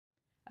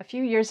A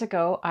few years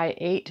ago, I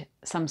ate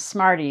some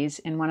Smarties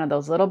in one of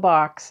those little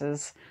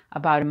boxes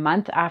about a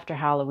month after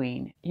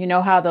Halloween. You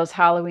know how those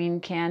Halloween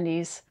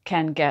candies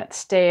can get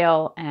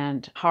stale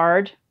and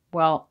hard?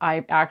 Well,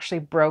 I actually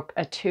broke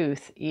a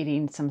tooth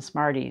eating some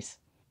Smarties.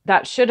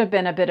 That should have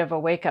been a bit of a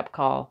wake-up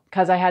call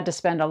because I had to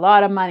spend a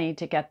lot of money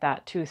to get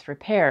that tooth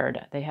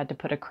repaired. They had to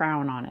put a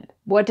crown on it.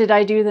 What did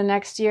I do the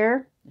next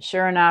year?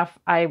 Sure enough,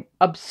 I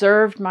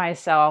observed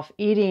myself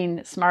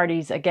eating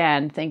Smarties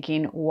again,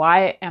 thinking,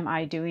 why am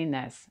I doing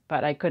this?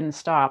 But I couldn't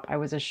stop. I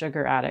was a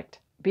sugar addict.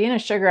 Being a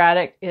sugar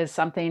addict is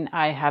something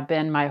I have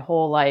been my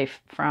whole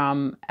life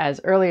from as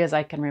early as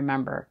I can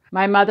remember.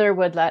 My mother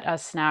would let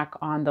us snack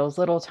on those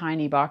little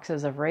tiny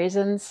boxes of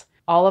raisins.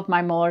 All of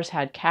my molars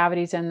had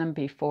cavities in them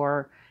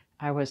before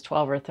I was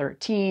 12 or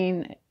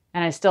 13,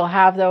 and I still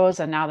have those,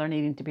 and now they're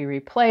needing to be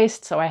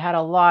replaced. So I had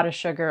a lot of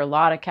sugar, a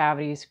lot of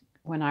cavities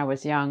when I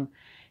was young.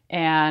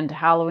 And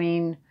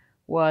Halloween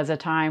was a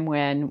time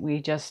when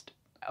we just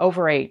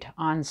overate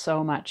on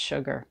so much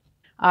sugar.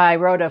 I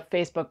wrote a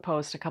Facebook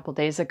post a couple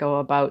days ago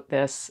about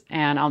this,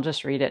 and I'll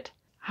just read it.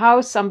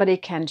 How somebody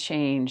can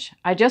change.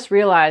 I just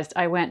realized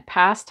I went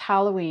past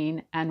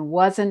Halloween and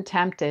wasn't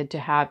tempted to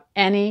have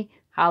any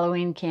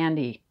Halloween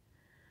candy.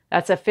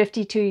 That's a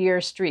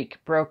 52-year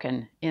streak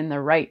broken in the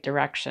right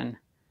direction.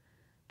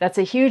 That's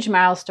a huge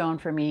milestone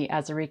for me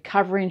as a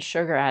recovering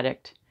sugar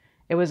addict.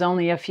 It was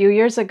only a few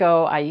years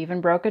ago I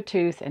even broke a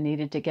tooth and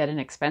needed to get an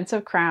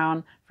expensive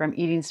crown from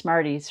eating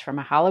Smarties from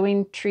a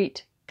Halloween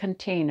treat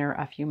container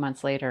a few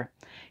months later.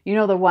 You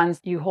know, the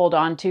ones you hold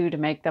on to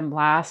make them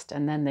last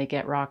and then they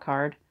get rock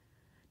hard?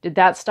 Did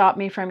that stop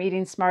me from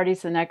eating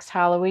Smarties the next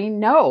Halloween?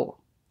 No.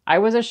 I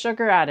was a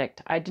sugar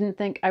addict. I didn't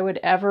think I would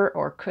ever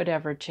or could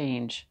ever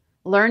change.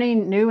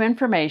 Learning new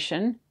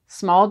information,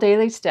 small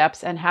daily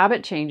steps, and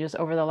habit changes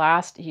over the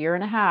last year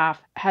and a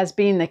half has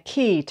been the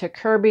key to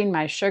curbing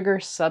my sugar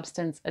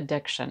substance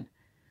addiction.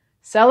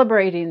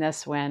 Celebrating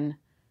this win,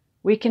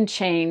 we can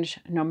change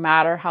no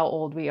matter how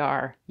old we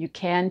are. You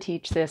can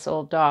teach this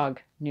old dog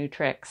new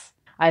tricks.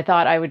 I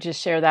thought I would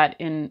just share that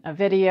in a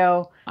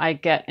video. I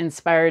get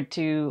inspired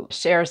to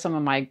share some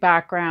of my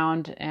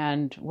background,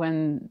 and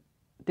when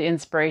the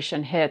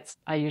inspiration hits,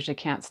 I usually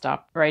can't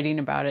stop writing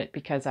about it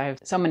because I have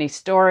so many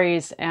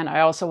stories, and I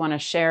also want to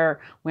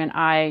share when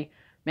I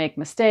make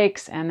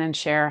mistakes and then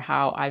share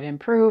how I've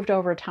improved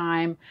over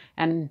time,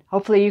 and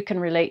hopefully you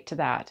can relate to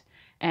that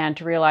and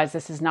to realize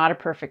this is not a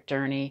perfect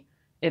journey.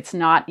 It's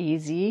not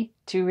easy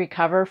to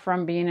recover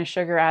from being a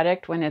sugar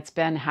addict when it's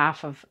been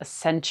half of a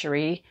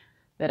century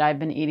that I've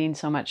been eating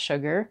so much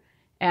sugar.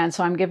 And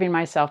so I'm giving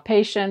myself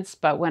patience,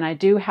 but when I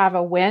do have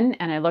a win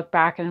and I look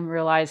back and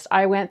realize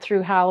I went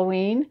through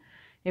Halloween,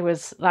 it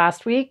was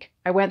last week,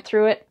 I went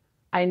through it,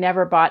 I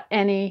never bought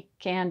any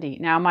candy.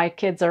 Now my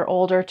kids are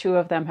older, 2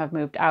 of them have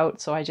moved out,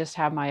 so I just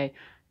have my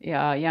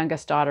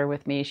youngest daughter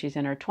with me. She's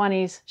in her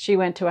 20s. She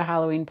went to a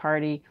Halloween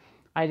party.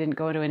 I didn't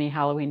go to any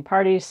Halloween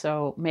parties,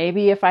 so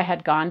maybe if I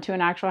had gone to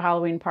an actual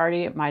Halloween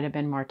party, it might have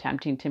been more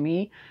tempting to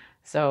me.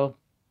 So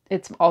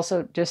it's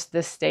also just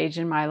this stage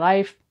in my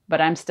life. But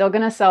I'm still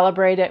going to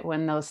celebrate it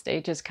when those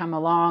stages come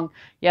along.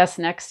 Yes,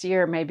 next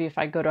year, maybe if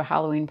I go to a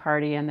Halloween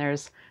party and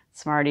there's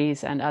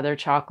Smarties and other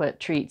chocolate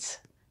treats.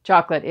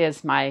 Chocolate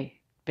is my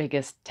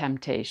biggest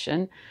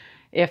temptation.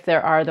 If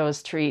there are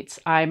those treats,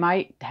 I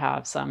might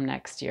have some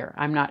next year.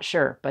 I'm not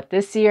sure. But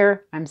this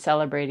year, I'm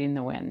celebrating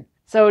the win.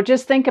 So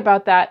just think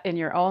about that in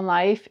your own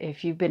life.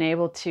 If you've been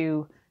able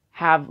to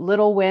have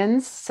little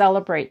wins,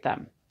 celebrate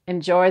them.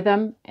 Enjoy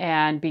them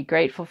and be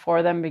grateful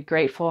for them. Be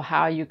grateful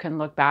how you can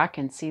look back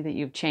and see that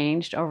you've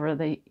changed over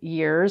the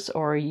years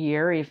or a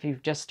year if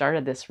you've just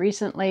started this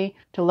recently,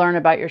 to learn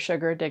about your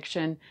sugar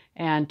addiction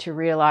and to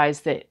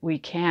realize that we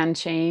can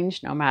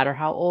change no matter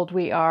how old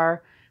we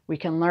are. We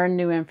can learn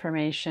new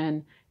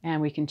information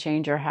and we can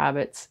change our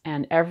habits,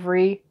 and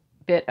every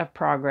bit of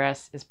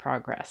progress is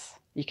progress.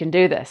 You can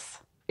do this.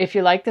 If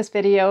you like this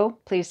video,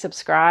 please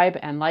subscribe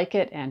and like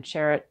it and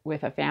share it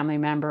with a family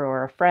member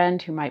or a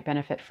friend who might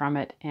benefit from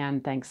it.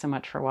 And thanks so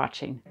much for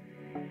watching.